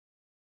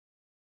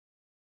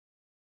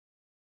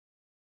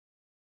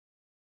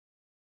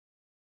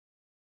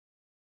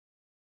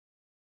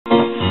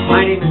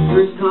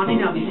Conde,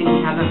 and I'll be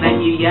singing Haven't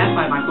Met You Yet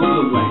by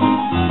Bubl'e.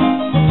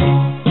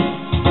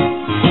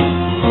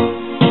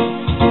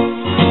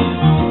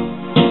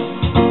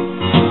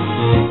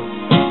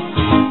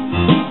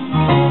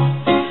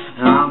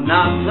 I'm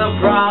not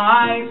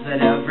surprised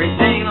that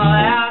everything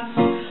lasts.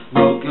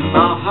 Broken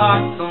my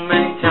heart so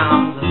many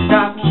times I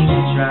stopped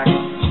keeping track.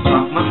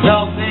 Talk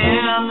myself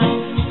in,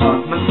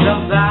 talk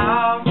myself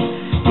out.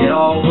 Get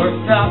all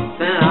worked up,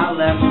 then I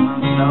let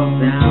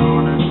myself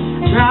down.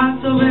 Tried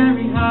so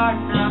very hard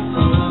not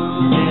to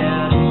lose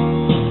it.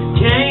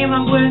 Came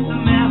up with a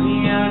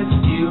million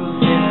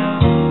excuses.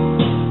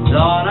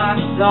 Thought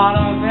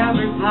of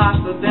every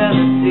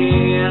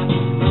possibility.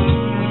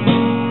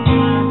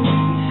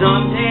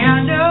 Someday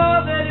I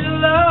know that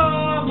it'll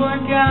all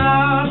work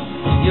out.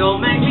 You'll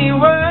make me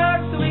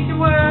work so we can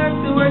work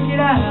to work it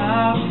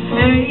out.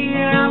 Hey,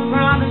 I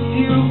promise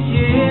you,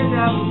 kid,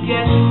 I will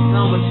get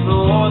so much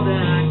more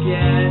than I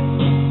get.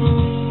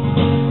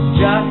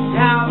 Just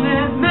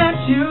haven't met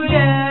you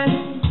yet.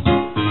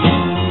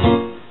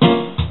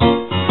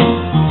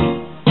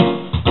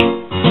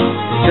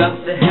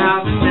 Just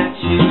haven't met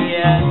you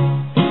yet.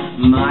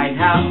 Might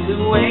have to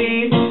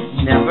wait,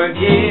 never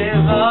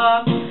give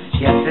up.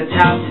 Guess it's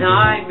half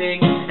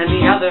timing and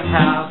the other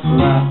half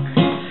luck.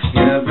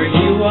 Wherever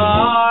you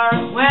are,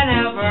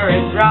 whenever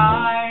it's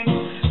right,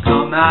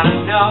 come out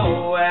of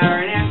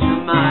nowhere and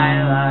into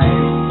my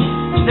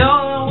life.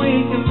 Know that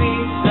we can be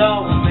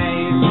so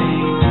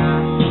amazing.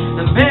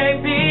 And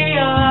baby,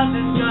 your love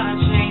is gonna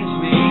change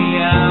me.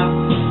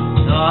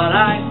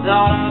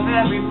 Thought of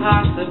every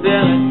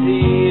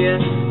possibility.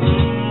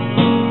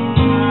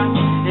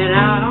 And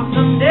I know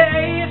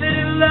someday that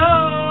it'll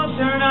all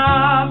turn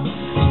up.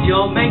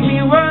 You'll make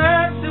me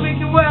work so we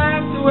can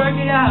work to work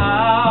it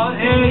out.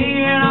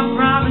 Hey, and I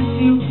promise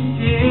you,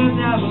 kids,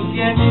 I will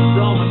get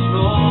so much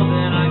more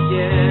than I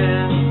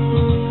get.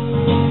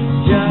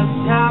 Just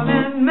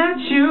haven't met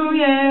you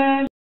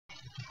yet.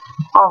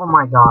 Oh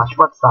my gosh,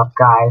 what's up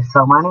guys?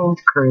 So my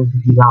name's Cruz,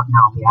 if you don't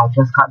know me. I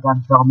just got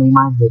done filming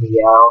my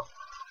video.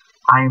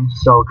 I am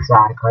so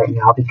ecstatic right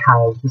now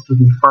because this was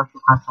the first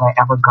request that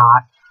I ever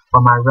got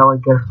from my really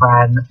good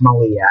friend,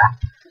 Micheal.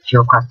 She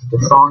requested the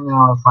song and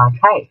I was like,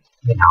 hey,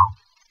 you know,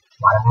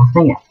 why don't I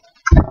sing it?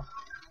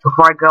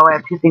 Before I go, I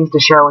have two things to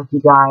share with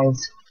you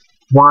guys.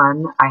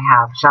 One, I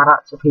have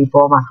shout-outs to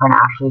people, my friend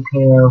Ashley,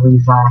 Taylor,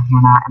 Lisa,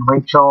 Hannah, and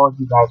Rachel.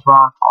 You guys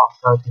rock.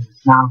 Also, this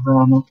is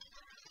Malvin.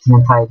 It's an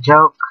inside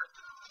joke.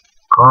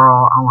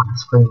 Girl, I want to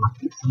scream with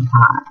you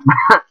sometime.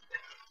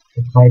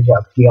 Inside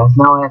joke. If you guys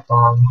know it,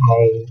 then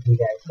hey. If you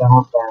guys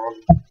don't,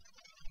 then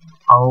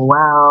oh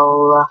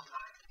well.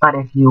 But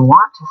if you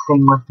want to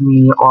sing with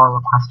me or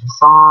request a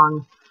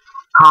song,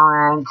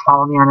 comment,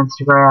 follow me on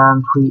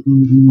Instagram, tweet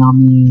me, email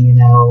me, you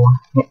know,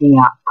 hit me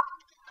up.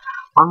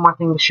 One more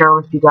thing to share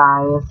with you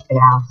guys, it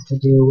has to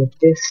do with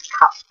this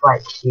cup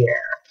right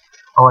here.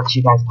 I'll let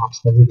you guys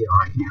watch the video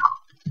right now.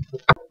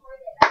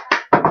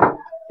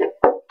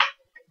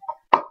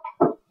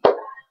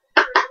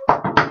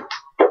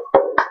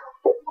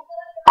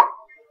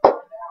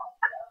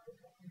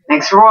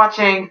 Thanks for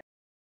watching.